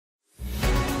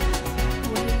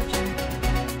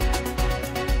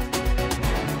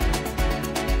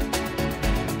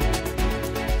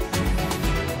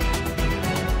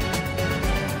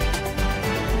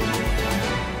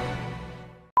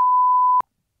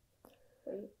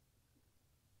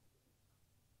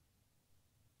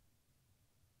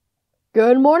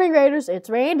Good morning, Raiders. It's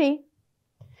Randy.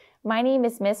 My name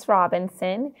is Miss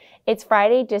Robinson. It's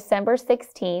Friday, December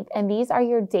 16th, and these are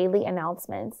your daily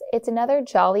announcements. It's another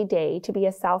jolly day to be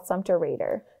a South Sumter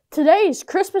Raider. Today's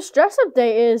Christmas dress-up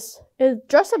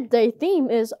day theme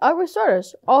is ugly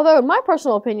sweaters, although in my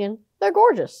personal opinion, they're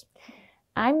gorgeous.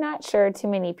 I'm not sure too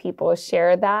many people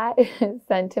share that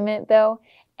sentiment though.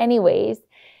 Anyways,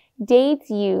 Dade's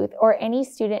youth or any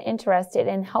student interested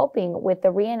in helping with the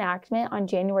reenactment on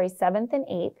January 7th and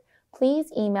 8th,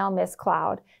 please email Miss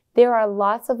Cloud. There are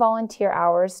lots of volunteer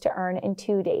hours to earn in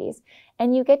 2 days,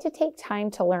 and you get to take time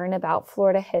to learn about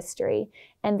Florida history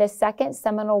and the Second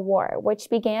Seminole War, which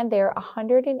began there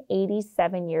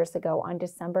 187 years ago on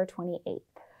December 28th.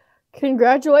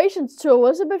 Congratulations to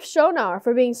Elizabeth Schonauer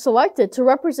for being selected to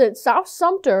represent South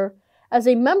Sumter as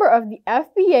a member of the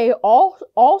FBA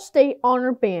All-State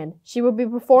Honor Band. She will be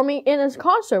performing in a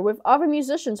concert with other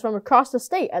musicians from across the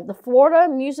state at the Florida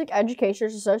Music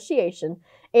Educators Association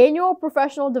Annual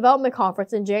Professional Development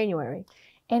Conference in January.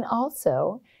 And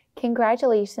also,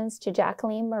 congratulations to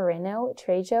Jacqueline Moreno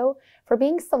Trejo for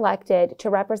being selected to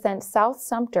represent South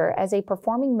Sumter as a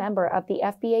performing member of the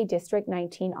FBA District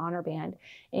 19 Honor Band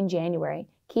in January.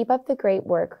 Keep up the great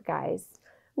work, guys.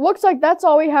 Looks like that's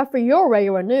all we have for your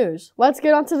regular news. Let's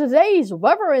get on to today's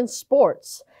weather and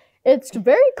sports. It's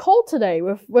very cold today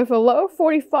with a low of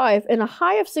 45 and a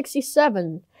high of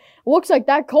 67. Looks like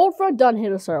that cold front done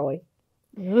hit us early.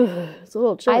 It's a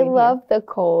little chilly. I love the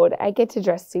cold. I get to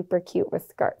dress super cute with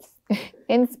scarves.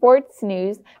 In sports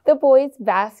news, the boys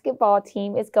basketball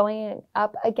team is going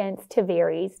up against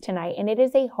Tavares tonight, and it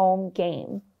is a home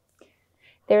game.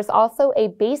 There's also a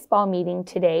baseball meeting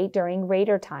today during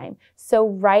Raider time. So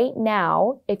right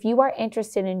now, if you are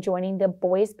interested in joining the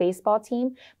boys baseball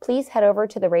team, please head over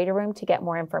to the Raider Room to get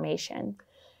more information.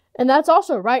 And that's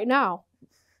also right now.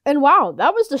 And wow,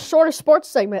 that was the shortest sports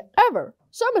segment ever.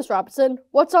 So, Miss Robinson,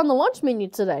 what's on the lunch menu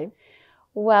today?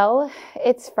 Well,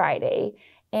 it's Friday,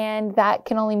 and that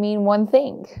can only mean one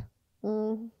thing.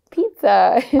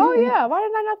 Pizza. Oh yeah, why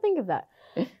did I not think of that?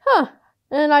 Huh.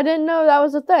 And I didn't know that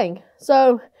was a thing.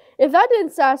 So, if that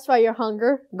didn't satisfy your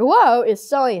hunger, Glow is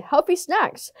selling healthy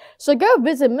snacks. So go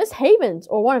visit Miss Havens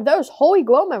or one of those Holy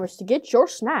Glow members to get your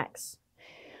snacks.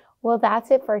 Well,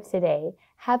 that's it for today.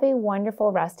 Have a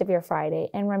wonderful rest of your Friday.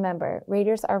 And remember,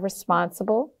 Raiders are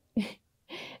responsible,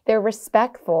 they're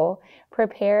respectful,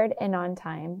 prepared, and on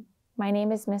time. My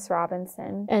name is Miss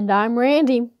Robinson. And I'm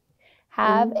Randy.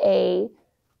 Have a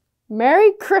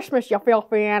Merry Christmas, you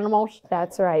filthy animals.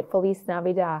 That's right. Feliz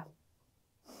Navidad.